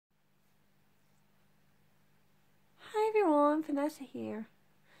Vanessa here,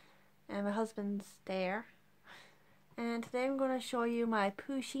 and my husband's there. And today I'm going to show you my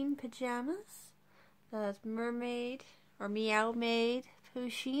Pusheen pajamas. That's Mermaid or Meow Maid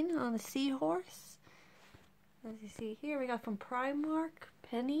Pusheen on a seahorse. As you see here, we got from Primark,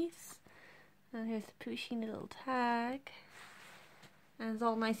 pennies. And here's the Pusheen little tag. And it's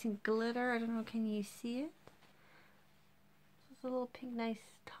all nice and glitter. I don't know, can you see it? It's a little pink, nice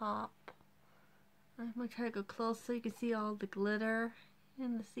top. I'm going to try to go close so you can see all the glitter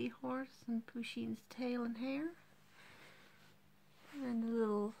in the seahorse and Pusheen's tail and hair. And the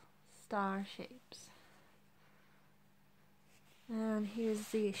little star shapes. And here's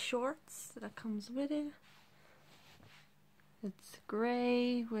the shorts that comes with it. It's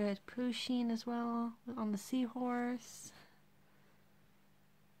grey with Pusheen as well on the seahorse.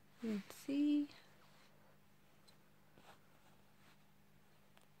 You can see.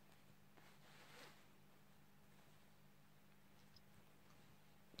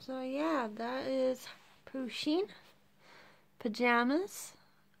 So yeah, that is Pusheen pajamas.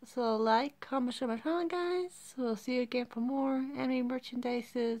 So like, comment, share my channel, guys. We'll see you again for more anime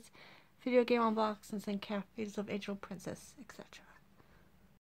merchandises, video game unboxings, and cafes of Angel Princess, etc.